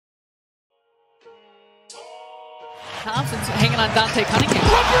Thompson's hanging on Dante Cunningham.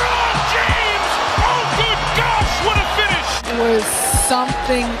 LeBron James! Oh, good gosh, what a finish! It was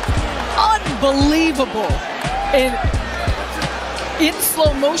something unbelievable. And in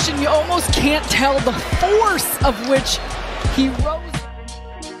slow motion, you almost can't tell the force of which he rose.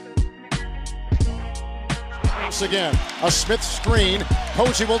 Again, a Smith screen.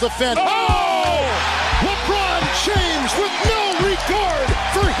 Posey will defend. Oh! LeBron James with no regard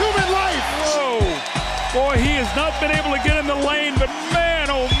for human life. Whoa! Boy, he has not been able to get in the lane, but man,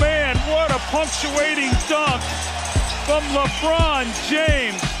 oh man, what a punctuating dunk from LeBron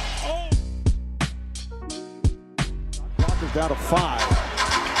James. Oh. Clock is down to 5.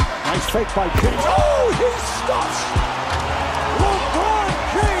 Nice fake by James. Oh, he stuffs! LeBron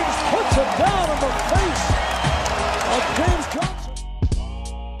James puts it down in the face of James Johnson.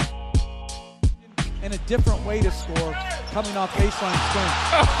 And a different way to score coming off baseline swing.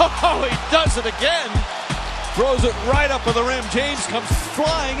 Oh, he does it again. Throws it right up to the rim. James comes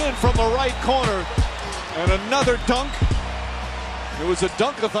flying in from the right corner. And another dunk. It was a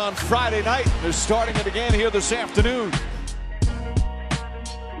dunk-a-thon Friday night. They're starting it again here this afternoon.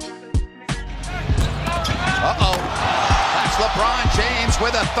 That's LeBron James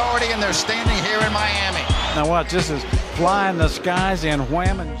with authority, and they're standing here in Miami. Now watch, this is fly in the skies and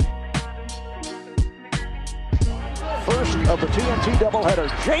whamming. First of the TNT doubleheader.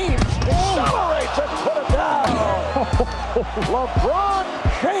 James accelerates and put it down. LeBron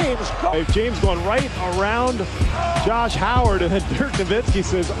James. If James going right around Josh Howard, and then Dirk Nowitzki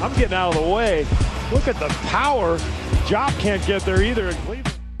says, I'm getting out of the way. Look at the power. Job can't get there either in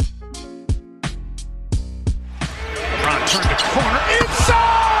Cleveland. LeBron turned the corner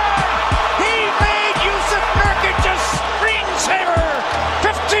inside! He made Yusuf Nurkic a screensaver!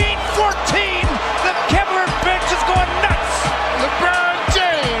 15-14! The Cavaliers bench is going nuts! LeBron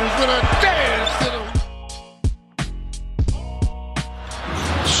James with a dance to the...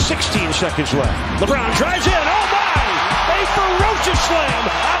 16 seconds left. LeBron drives in. Oh my! A ferocious slam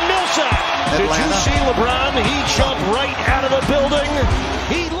on Millsap. Did you see LeBron? He jumped right out of the building.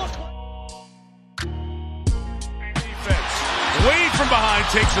 He looked. Wade from behind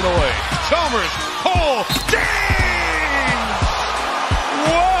takes it away. Chalmers, Cole, James!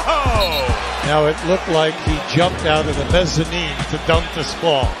 Whoa! Now it looked like he jumped out of the mezzanine to dunk this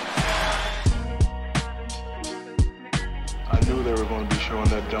ball. I knew they were going to be showing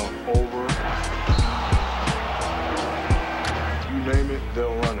that dunk over. You name it,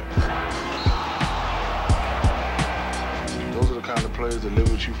 they'll run it. Those are the kind of players that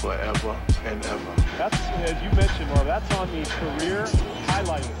live with you forever and ever. That's, as you mentioned, well, that's on the career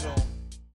highlight film.